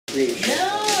No,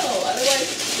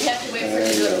 otherwise you have to wait for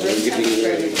it to go to room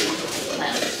temperature.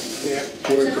 Yeah.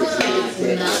 So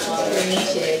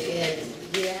Notaspringchick and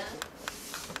yeah.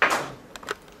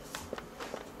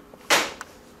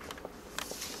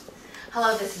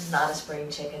 Hello, this is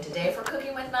Notaspringchick, and today for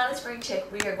Cooking with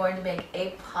Notaspringchick, we are going to make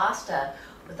a pasta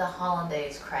with a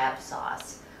hollandaise crab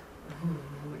sauce. Ooh,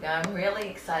 now I'm really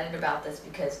excited about this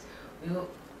because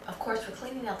of course, we're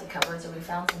cleaning out the cupboards and we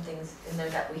found some things in there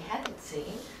that we hadn't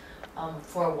seen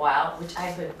for a while, which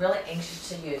I've been really anxious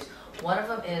to use. One of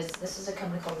them is, this is a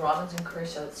company called Robinson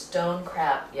Crusoe. It's stone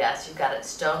crab. Yes, you've got it,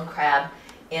 stone crab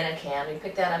in a can. We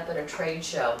picked that up at a trade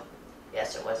show.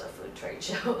 Yes, it was a food trade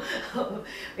show.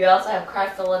 We also have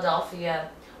Kraft Philadelphia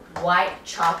white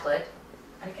chocolate.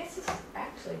 I guess this is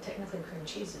actually technically cream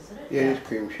cheese, isn't it? Yeah, it is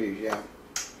cream cheese, yeah.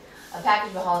 A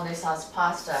package of hollandaise sauce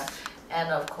pasta, and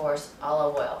of course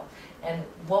olive oil. And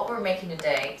what we're making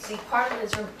today, see, part of it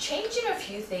is we're changing a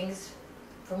few things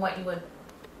from what you would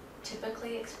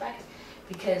typically expect,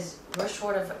 because we're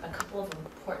short of a couple of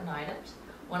important items,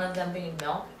 one of them being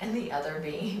milk and the other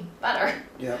being butter.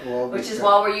 Yeah, well, which is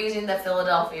why we're using the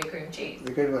Philadelphia cream cheese.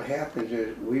 Because what happens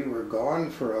is we were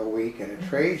gone for a week at a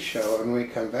trade show, and we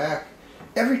come back,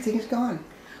 everything's gone.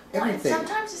 Everything. Well, and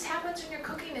sometimes this happens when you're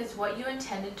cooking, is what you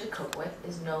intended to cook with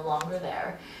is no longer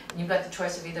there. And you've got the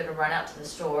choice of either to run out to the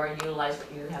store and utilize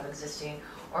what you have existing,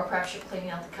 or perhaps you're cleaning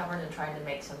out the cupboard and trying to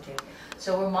make something.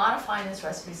 So we're modifying this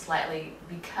recipe slightly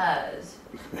because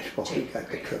what we got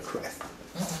to cook with.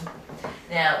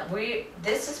 Now,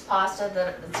 this is pasta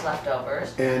that's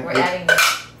leftovers. And we're adding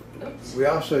oops. We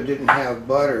also didn't have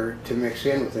butter to mix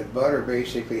in with it. Butter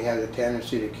basically has a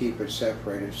tendency to keep it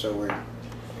separated, so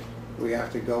we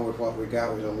have to go with what we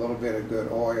got with a little bit of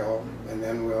good oil, and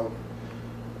then we'll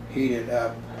heat it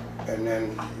up and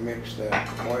then mix the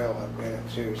oil up in it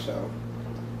too. So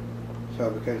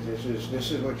because this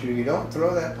is what you don't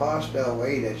throw that pasta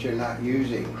away that you're not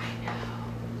using.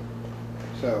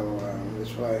 So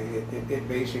that's why it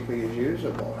basically is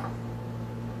usable.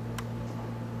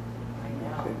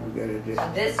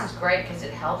 So this is great because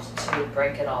it helps to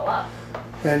break it all up.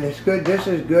 And it's good, this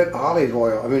is good olive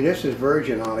oil. I mean, this is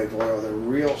virgin olive oil, the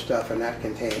real stuff in that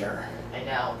container. I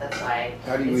know, that's why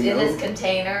How do it's we in know? this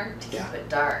container to keep it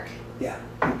dark. Yeah,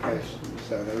 because,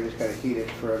 so then we just got to heat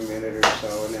it for a minute or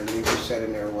so, and then leave it set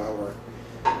in there while we're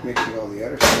mixing all the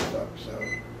other stuff up, so.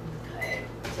 Okay,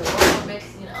 so we're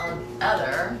mixing all the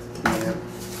other. Yeah.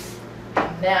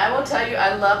 Now, I will tell you,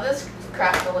 I love this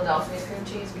Kraft Philadelphia cream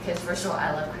cheese because, first of all,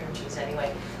 I love cream cheese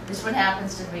anyway. This one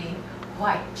happens to be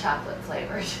white chocolate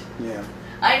flavored. Yeah.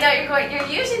 I know you're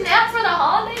using that for the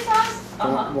hollandaise sauce?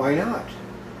 Well, why not?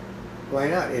 Why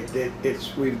not?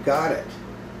 We've got it.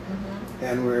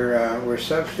 And we're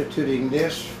substituting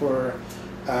this for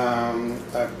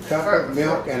a cup of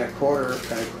milk and a quarter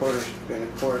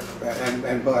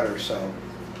and butter. So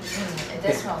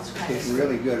it smells kind of it's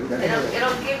really good.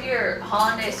 It'll give your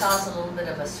hollandaise sauce a little bit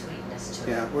of a sweetness to it.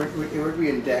 Yeah, we're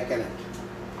being decadent.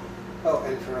 Oh,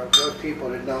 and for those people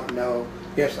that don't know,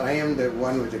 yes, I am the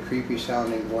one with the creepy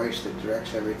sounding voice that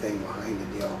directs everything behind the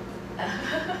deal.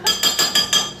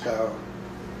 So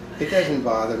it doesn't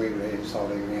bother me with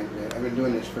insulting me. I've been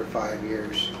doing this for 5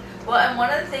 years. Well, and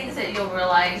one of the things that you'll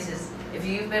realize is, if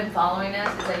you've been following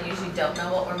us, is I usually don't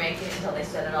know what we're making until they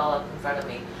set it all up in front of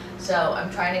me. So I'm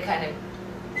trying to kind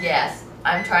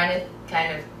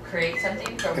of create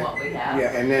something from what we have.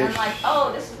 Yeah, and then I'm like,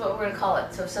 oh, this is what we're going to call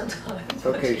it. So sometimes.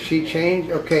 Okay, she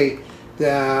changed. Okay,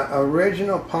 the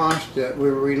original pasta.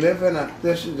 We live in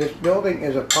this building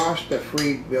is a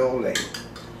pasta-free building.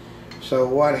 So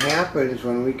what happens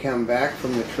when we come back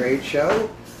from the trade show?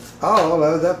 All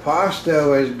of the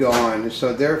pasta is gone.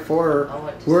 So therefore,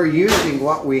 we're using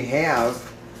what we have,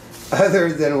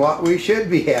 other than what we should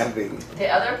be having. The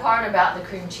other part about the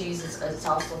cream cheese is it's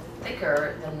also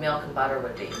thicker than milk and butter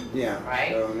would be. Yeah.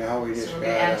 Right? So now we just we're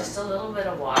going to add just a little bit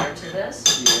of water to this.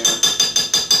 Yeah.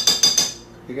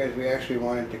 Because we actually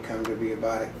want it to come to be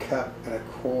about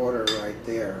 1.25 cups right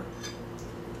there.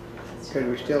 Because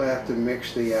we still have to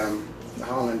mix the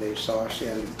hollandaise sauce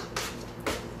in.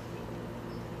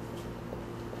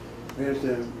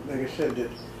 Like I said,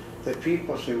 that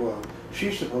people say, well,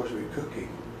 she's supposed to be cooking.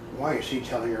 Why is he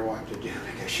telling her what to do?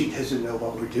 Because she doesn't know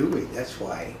what we're doing, that's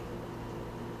why.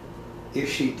 If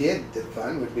she did, the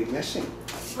fun would be missing.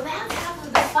 Well, that's half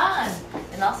of the fun.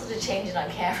 And also to change it on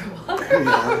camera while they're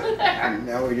over there. And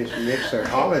now we just mix our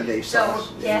hollandaise sauce.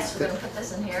 So, yes, we're going to put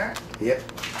this in here. Yep.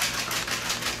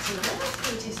 See, what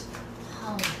is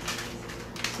hollandaise?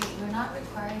 See, we're not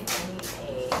requiring any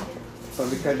egg. Well,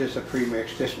 because it's a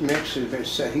pre-mix. This mix has been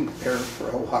sitting there for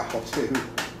a while, too.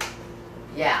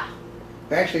 Yeah.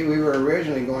 Actually, we were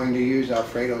originally going to use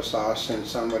Alfredo sauce, and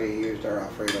somebody used our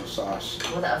Alfredo sauce.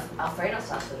 Well, the Alfredo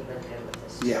sauce would have been good with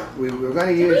this. Yeah, we were going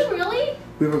to Did use. we really?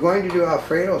 We were going to do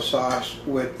Alfredo sauce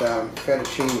with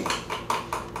fettuccine,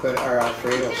 but our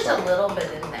Alfredo There's sauce. a little bit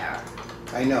in there.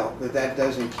 I know, but that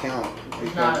doesn't count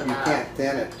because Not you enough. can't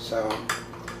thin it. So.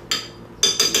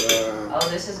 Oh,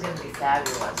 this is going to be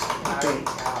fabulous. I can already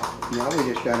tell. Now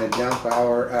we just gotta dump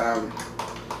our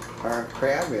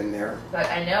crab in there. But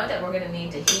I know that we're going to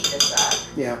need to heat this up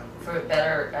Yeah, for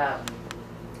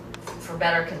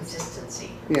better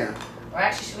consistency. yeah. Or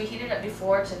actually, should we heat it up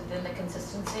before to thin the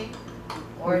consistency?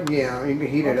 Or Yeah, you can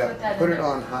heat it Or up. put that Put in it there.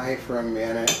 on high for a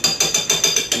minute,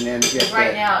 and then get because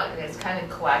right that. now it's kind of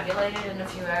coagulated in a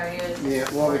few areas. Yeah,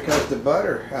 well, because the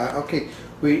butter. Okay,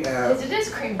 we. Because it is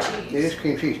cream cheese. It is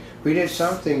cream cheese. We did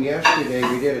something yesterday.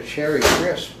 We did a cherry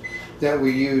crisp that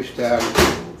we used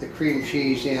the cream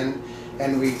cheese in,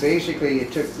 and we basically we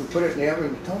put it in the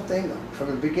oven. The whole thing from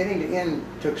the beginning to end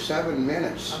took 7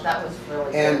 minutes. Oh, that was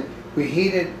really And good. we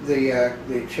heated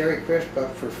the cherry crisp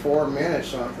up for 4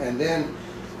 minutes, and then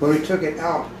when we took it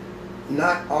out,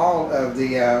 not all of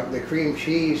the cream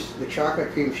cheese, the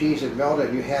chocolate cream cheese had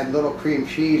melted. You had little cream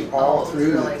cheese all Oh, it was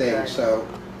through really the thing. good. So,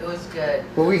 It was good.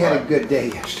 well, we had a good day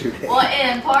yesterday. Well,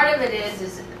 and part of it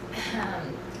is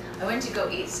I went to go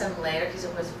eat some later because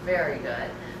it was very good.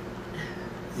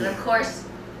 And of course,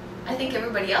 I think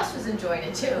everybody else was enjoying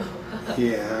it too.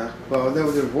 Yeah. Well, there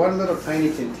was one little tiny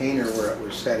container where it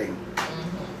was setting.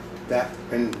 That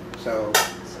and so.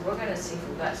 So we're gonna see if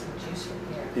we've got some juice from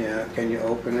here. Yeah. Can you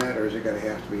open it, or is it going to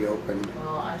have to be opened?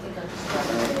 Well, I think I'll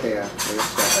just let it. Okay. Yeah. Wait a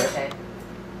That's second. okay.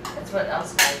 That's what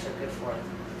else knives are good for.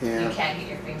 Yeah. You can't get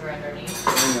your finger underneath. I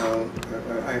know.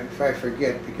 I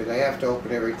forget because I have to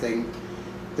open everything.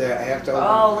 I have to open.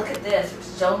 Oh, look at this,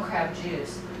 stone crab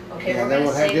juice. Okay, Yeah, we're then gonna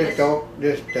we'll have save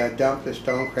just this. dump the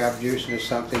stone crab juice into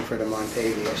something for the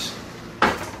Montavious.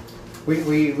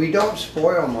 We don't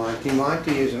spoil Monty.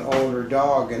 Monty is an older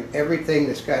dog, and anything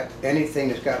that's got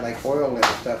like oil in it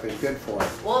stuff is good for it.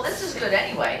 Well, this is good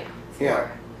anyway. For Yeah.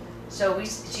 her. So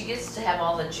she gets to have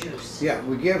all the juice. Yeah,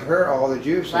 we give her all the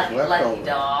juice that's left Lucky over.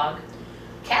 dog.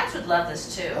 Cats would love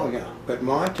this too. Oh yeah, but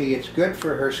Monty, it's good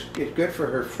for her. It's good for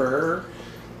her fur.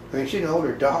 I mean, she's an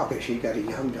older dog, and she got a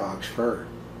young dog's fur.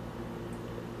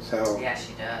 So Yeah,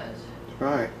 she does.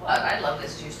 right. Well, I love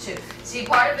this juice too. See,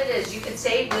 part of it is you can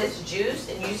save this juice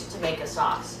and use it to make a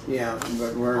sauce. Yeah,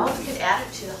 but we're. Oh, you could add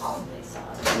it to the hollandaise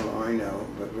sauce. Oh, I know,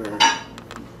 but we're.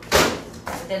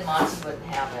 But then Monty wouldn't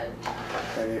have it.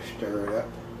 I just stir it up.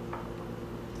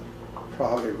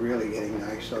 Probably really getting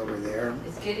nice over there.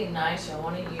 It's getting nicer. I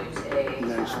want to use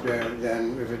And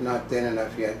then if it's not thin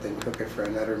enough yet, then cook it for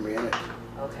another minute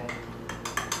Okay.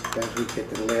 as we get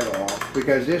the lid off.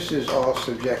 Because this is all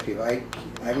subjective.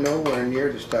 I'm nowhere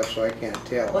near the stuff, so I can't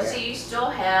tell. Well, see, you still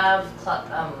have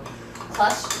clusters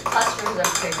of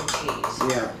cream cheese.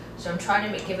 Yeah. So I'm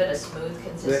trying to give it a smooth But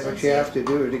consistency. what you have to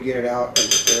do is to get it out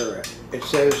and stir it. It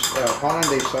says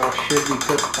hollandaise sauce should be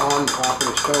cooked on top of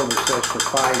the stove. It says for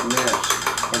 5 minutes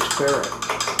and stir it.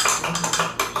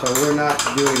 So we're not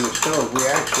doing the stove. We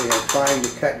actually are trying to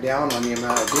cut down on the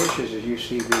amount of dishes as you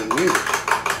see being used.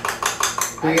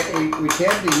 We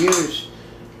tend to use.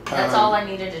 That's all I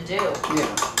needed to do. Yeah.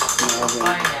 Now then,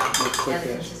 Fine now. let's put Yeah, the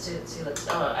this. consistency looks.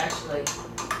 Oh, actually,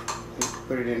 Let's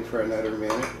put it in for another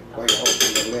minute while you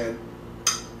open the lid.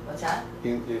 what's that?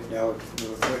 You just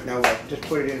just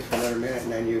put it in for another minute,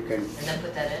 and then you can. And then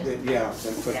put that in. Yeah,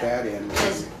 then put Yeah. that in.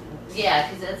 Yeah,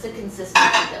 because that's the consistency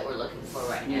that we're looking for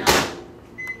right now.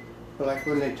 But like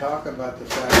when they talk about the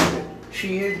fact that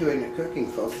she is doing the cooking,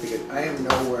 folks, because I am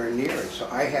nowhere near it, so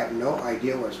I have no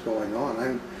idea what's going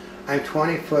on. I'm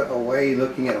 20 foot away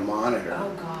looking at a monitor,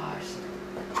 Oh gosh.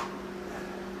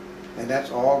 and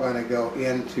that's all going to go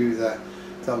into the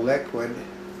liquid.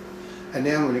 And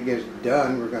then when it gets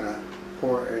done, we're going to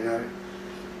pour,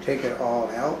 take it all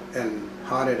out and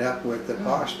hot it up with the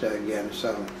pasta again.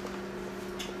 So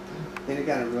it's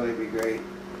going to really be great.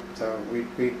 So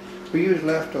we use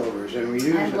leftovers, and we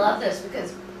use. I love this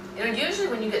because usually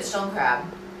when you get stone crab,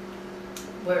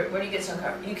 where do you get stone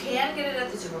crab? You can get it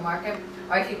at the supermarket,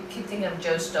 or I keep thinking of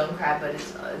Joe's stone crab, but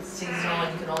it's seasonal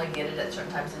and you can only get it at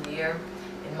certain times of the year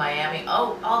in Miami.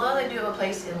 Oh, although they do have a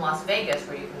place in Las Vegas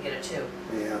where you can get it too.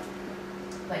 Yeah.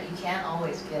 But you can't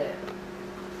always get it.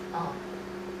 Oh.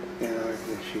 I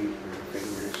think she eats her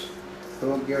fingers. I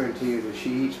will guarantee you that she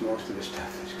eats most of the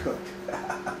stuff that's cooked.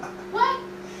 What?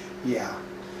 Yeah.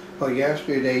 Well,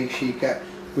 yesterday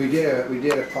we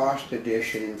did a pasta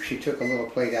dish, and she took a little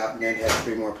plate out and then had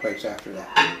 3 more plates after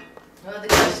that. One of the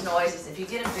gross noises. If you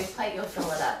get a big plate, you'll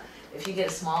fill it up. if you get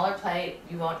a smaller plate,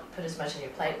 you won't put as much on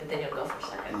your plate, but then you'll go for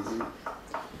seconds. Mhm.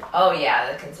 Oh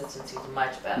yeah, the consistency is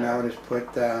much better. Now just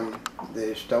put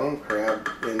the stone crab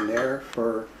in there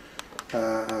for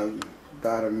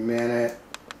about a minute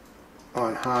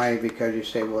on high, because you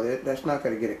say, well, that's not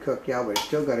going to get it cooked. Yeah, but it's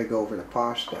still got to go over the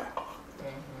pasta.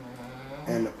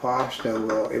 Mm-hmm. And the pasta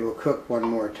will cook one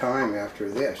more time after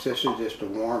this. This is just to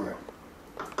warm it.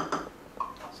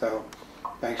 So,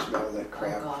 thanks to all the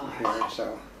crab from here.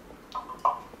 So,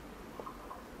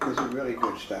 this is really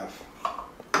good stuff.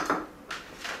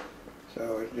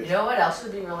 So it's just, You know what else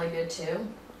would be really good too?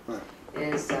 What?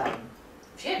 Is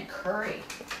if you had curry.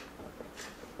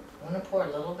 I'm gonna pour a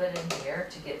little bit in here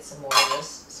to get some more of this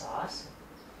sauce.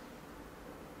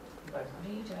 What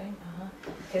are you doing?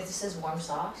 Because this is warm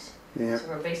sauce. yeah, So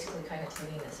we're basically kind of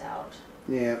cleaning this out.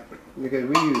 yeah, because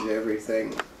we use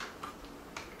everything.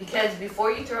 Because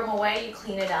before you throw them away, you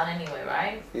clean it out anyway,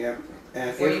 right? Yeah,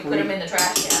 and Before you if put them in the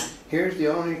trash can. here's the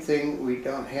only thing we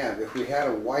don't have. If we had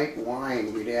a white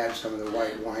wine, we'd add some of the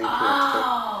white wine to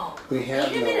Oh! it. But we have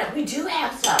Wait a no. minute, we do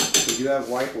have some. We do have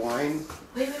white wine.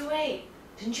 Wait.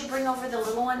 Didn't you bring over the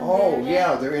little one? the Oh other day?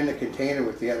 yeah, they're in the container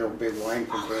with the other big wine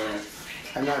container.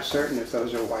 I'm not certain if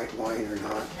those are white wine or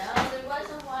not. No, there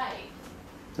wasn't white.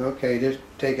 Okay, just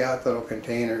take out the little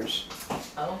containers.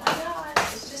 Oh my god,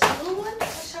 it's just a little one? A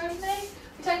Chardonnay?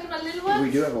 We talking about a little one?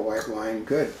 We do have a white wine.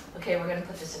 Good. Okay, we're gonna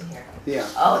put this in here. Yeah.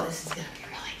 Oh, this is gonna be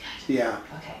really good. Yeah.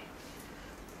 Okay.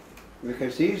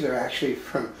 Because these are actually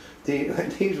from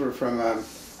these were from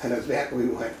an event we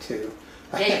went to.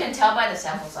 Yeah, you can tell by the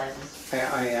sample sizes.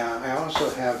 I also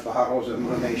have bottles of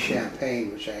Monet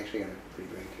champagne, which I actually end up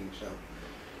drinking. So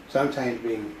sometimes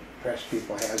being press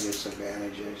people have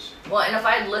disadvantages. Well, and if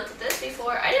I had looked at this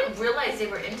before, I didn't realize they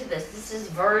were into this. This is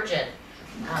Virgin.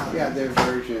 Yeah, they're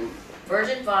virgin.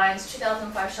 Virgin Vines,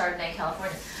 2005 Chardonnay,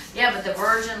 California. Yeah, but the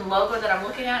Virgin logo that I'm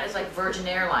looking at is like Virgin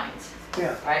Airlines,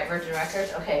 Yeah. right? Virgin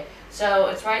Records. Okay, so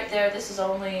it's right there. This is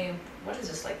only, what is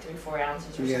this, like 3-4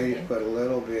 ounces or Yeah, you something? put a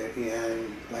little bit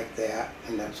in like that,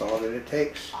 and that's all that it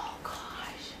takes. Oh gosh.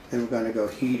 Then we're going to go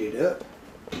heat it up.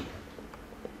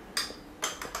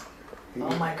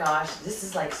 Oh my gosh, this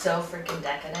is like so freaking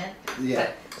decadent.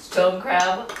 Yeah. But stone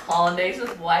crab, hollandaise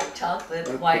with white chocolate,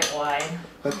 Okay. white wine.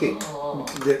 Okay. Oh.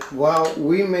 While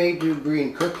we may do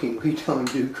green cooking, we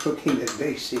don't do cooking that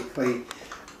basically,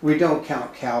 we don't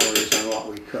count calories on what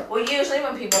we cook. Well, usually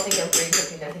when people think of green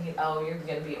cooking, they're thinking, oh, you're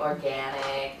going to be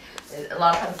organic. A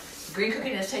lot of times, green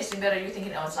cooking is tasting better. You're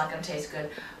thinking, oh, it's not going to taste good.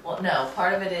 Well, no.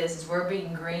 Part of it is we're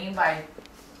being green by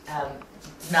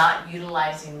not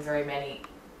utilizing very many,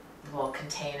 well,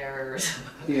 containers.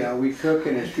 Yeah, we cook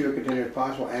in as few containers as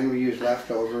possible, and we use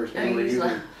leftovers, and We use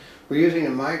we're using a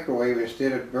microwave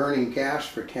instead of burning gas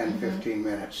for 10, 15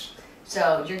 minutes.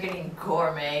 So you're getting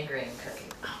gourmet green cooking.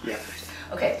 Oh my Yeah. gosh.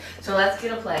 Okay, so let's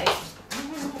get a plate.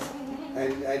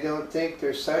 And I don't think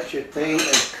there's such a thing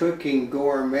as cooking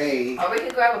gourmet. Or we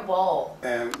could grab a bowl.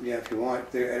 Yeah, if you want.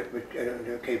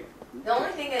 Okay. The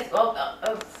only thing is, well,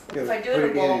 if I do Put it in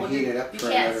it a bowl, in and heat it up you for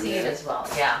can't another see it minute. as well.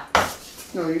 Yeah.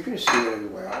 No, you can see it as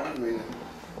well. I mean,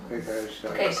 because.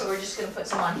 Okay, so we're just gonna put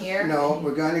some on here. No,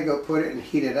 we're going to go put it and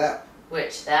heat it up.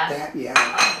 Which that? That, yeah.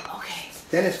 Oh, okay.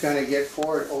 Then it's going to get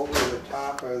poured over the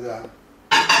top of the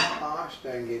pasta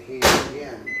and get heated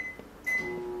again.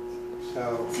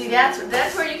 So. See, that's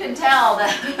where you can tell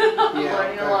that I'm Yeah,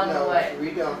 learning but along no, the way.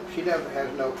 we don't. She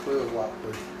has no clue of what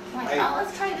we're. Like, oh,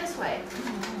 let's try this way.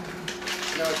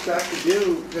 No, it's got to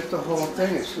do with the whole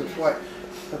thing. It's what.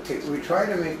 Okay, we try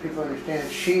to make people understand.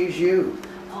 She's you.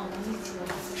 Oh, let me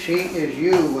see. She is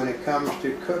you when it comes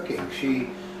to cooking.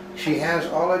 She has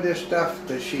all of this stuff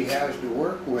that she has to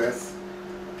work with,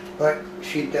 but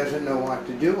she doesn't know what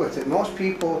to do with it. Most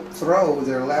people throw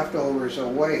their leftovers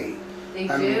away. They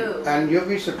I mean, do. and you'll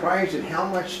be surprised at how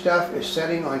much stuff is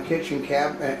sitting on kitchen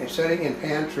sitting in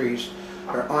pantries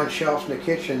or on shelves in the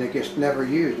kitchen that gets never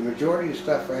used. The majority of the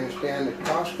stuff I understand at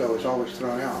Costco is always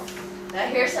thrown out. Now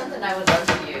here's something I would love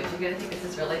to use. You're gonna think this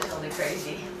is really totally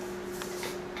crazy.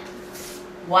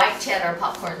 White cheddar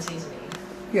popcorn seasoning.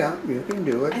 Yeah, you can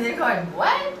do it. And they're going,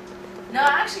 what? No,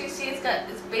 actually, you see, it's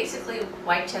basically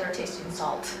white cheddar tasting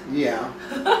salt. Yeah.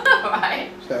 Right?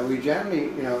 So we generally,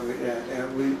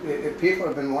 if people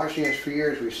have been watching us for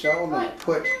years, we seldom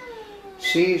put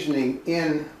seasoning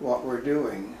in what we're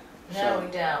doing. No, we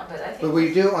don't. But I think. But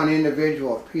we do on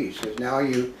individual pieces. Now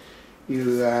you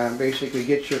basically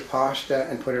get your pasta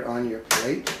and put it on your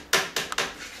plate.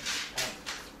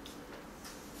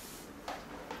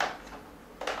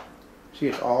 See,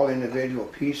 it's all individual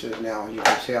pieces now, as you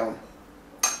can tell.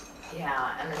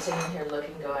 Yeah, and I'm sitting here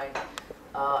looking, going,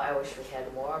 Oh, I wish we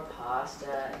had more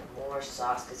pasta and more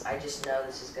sauce, because I just know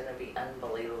this is going to be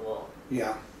unbelievable.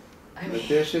 Yeah. I But mean,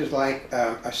 this is like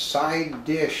a side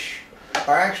dish,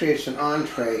 or actually it's an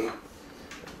entree.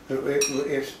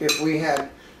 If we had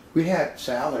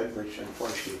salad, which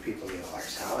unfortunately people don't like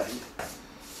salad.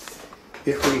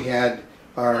 If we had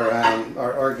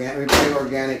our organic, we buy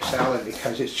organic salad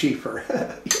because it's cheaper.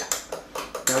 Yeah.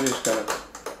 I'm just gonna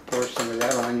pour some of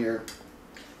that on your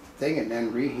thing and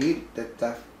then reheat the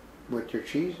stuff with your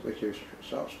cheese, with your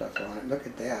salt stuff on it. Look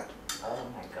at that. oh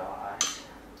my gosh.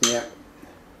 Yeah.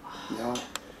 No.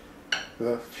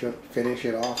 She'll finish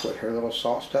it off with her little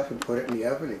salt stuff and put it in the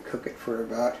oven and cook it for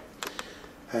about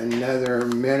another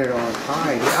minute on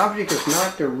high. The object is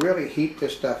not to really heat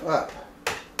this stuff up.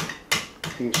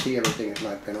 You can see everything has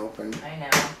not been opened. I know.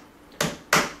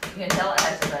 You can tell it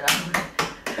hasn't been opened.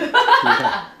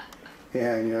 Yeah.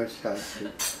 Yeah, you know, it's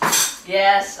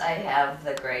Yes, I have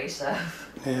the grace of.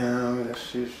 yeah,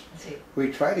 this is, Let's see.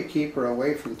 we try to keep her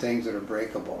away from things that are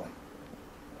breakable.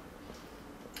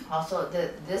 Also,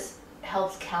 this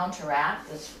helps counteract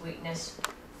the sweetness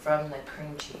from the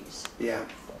cream cheese. Yeah.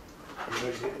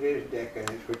 It is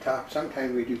decadence.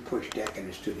 Sometimes we do push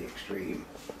decadence to the extreme.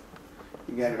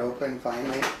 You got it open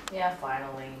finally? Yeah,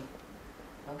 finally.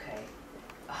 Okay.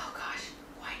 Oh gosh,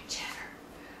 white cheddar.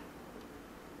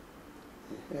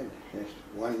 And it's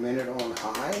 1 minute on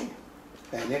high,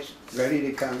 and it's ready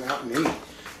to come out and eat.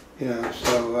 You know,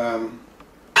 so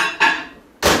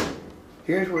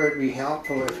here's where it'd be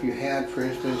helpful if you had, for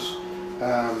instance,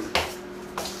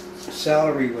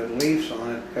 celery with leaves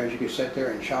on it, because you could sit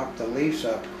there and chop the leaves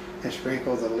up and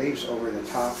sprinkle the leaves over the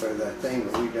top of the thing,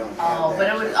 but we don't have Oh, that. but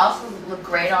it would also look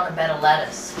great on a bed of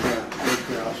lettuce. Yeah, we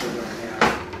could also do it.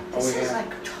 This is like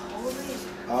totally,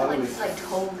 I feel like this is like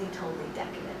totally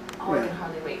decadent. Oh, Yeah. I can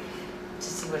hardly wait to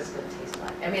see what it's going to taste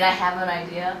like. I mean, I have an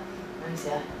idea. Let me see.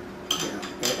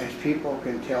 Yeah, as people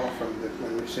can tell from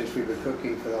since we've been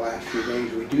cooking for the last few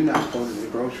days, we do not go to the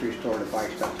grocery store to buy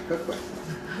stuff to cook with.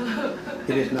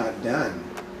 It is not done.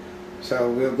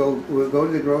 So we'll go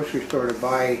to the grocery store to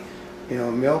buy, you know,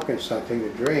 milk and something to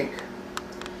drink.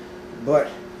 But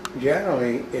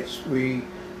generally,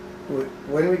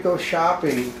 when we go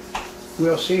shopping,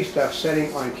 we'll see stuff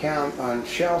sitting on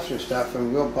shelves and stuff,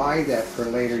 and we'll buy that for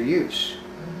later use.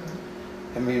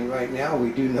 I mean, right now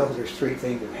we do know there's 3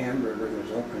 things of hamburger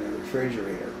that's open in the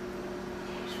refrigerator,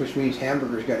 which means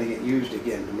hamburger's got to get used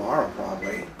again tomorrow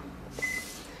probably.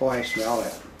 Boy, I smell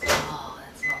it. Oh,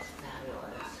 that smells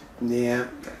fabulous. Yeah,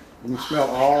 you can smell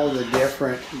all the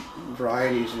different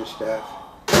varieties and stuff.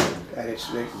 And it's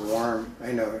warm.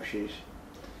 I know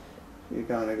you're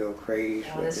gonna go crazy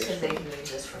Oh, with this this. because they can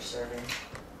use this for serving.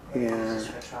 Yeah. Just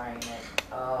for trying it.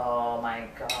 Oh my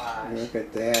gosh. Look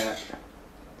at that.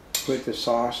 Put the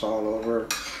sauce all over.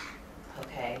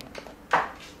 Okay.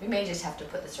 We may just have to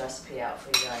put this recipe out for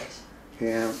you guys.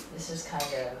 Yeah. This is kind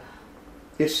of...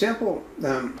 It's simple.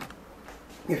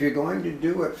 If you're going to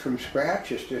do it from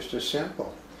scratch, it's just as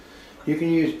simple. You can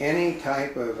use any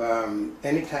type of stuff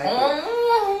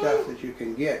that you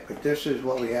can get, but this is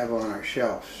what we have on our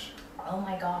shelves. Oh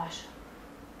my gosh.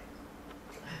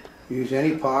 Use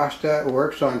any pasta. It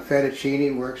works on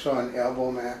fettuccine, works on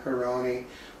elbow macaroni,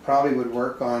 probably would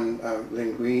work on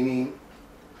linguine.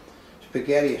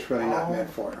 Spaghetti is really not meant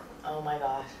for. Oh my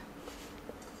gosh.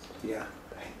 Yeah.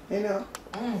 You know,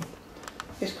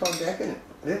 it's called decadent.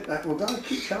 We're going to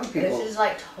keep telling people. This is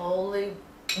like totally...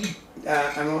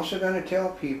 I'm also going to tell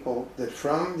people that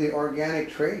from the organic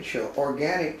trade show,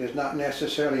 organic does not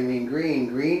necessarily mean green,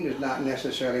 green does not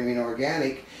necessarily mean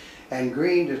organic, and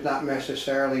green does not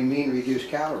necessarily mean reduced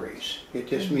calories. It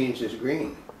just means it's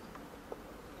green.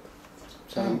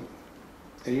 So,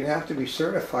 and you have to be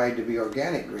certified to be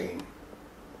organic green.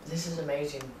 This is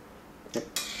amazing.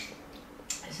 Yep.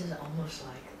 This is almost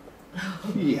like...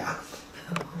 Yeah.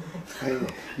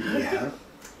 Yeah.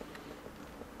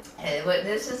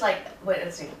 This is like,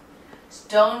 let's see,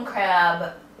 stone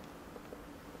crab,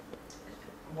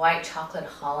 white chocolate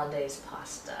hollandaise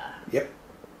pasta. Yep.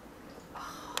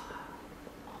 Oh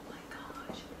my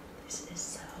gosh, this is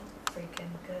so freaking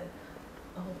good.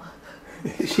 Oh.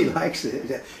 She likes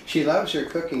it. She loves her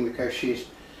cooking because she's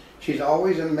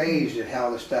always amazed at how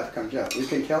the stuff comes up. We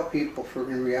can tell people,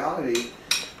 in reality,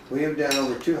 we have done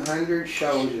over 200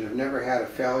 shows and have never had a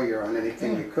failure on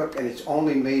anything we cook, and it's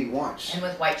only made once. And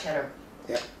with white cheddar.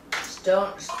 Yep.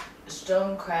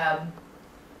 Stone crab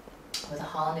with a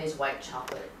hollandaise white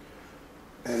chocolate.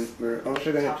 And we're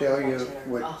also going to tell you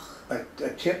what a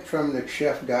tip from the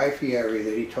chef Guy Fieri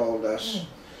that he told us.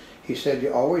 He said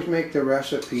you always make the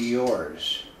recipe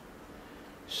yours.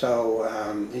 So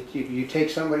you take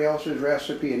somebody else's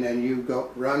recipe and then you go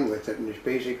run with it, and it's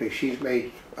basically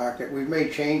we've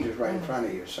made changes right in front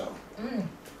of you. So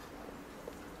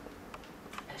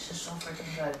it's just so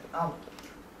freaking good. Well,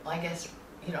 I guess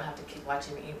you don't have to keep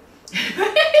watching me eat.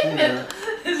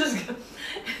 This is good.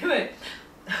 Anyway,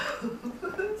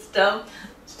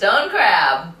 stone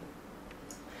crab,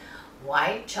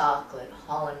 white chocolate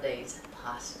hollandaise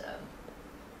pasta.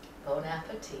 Bon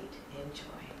appetit. Enjoy.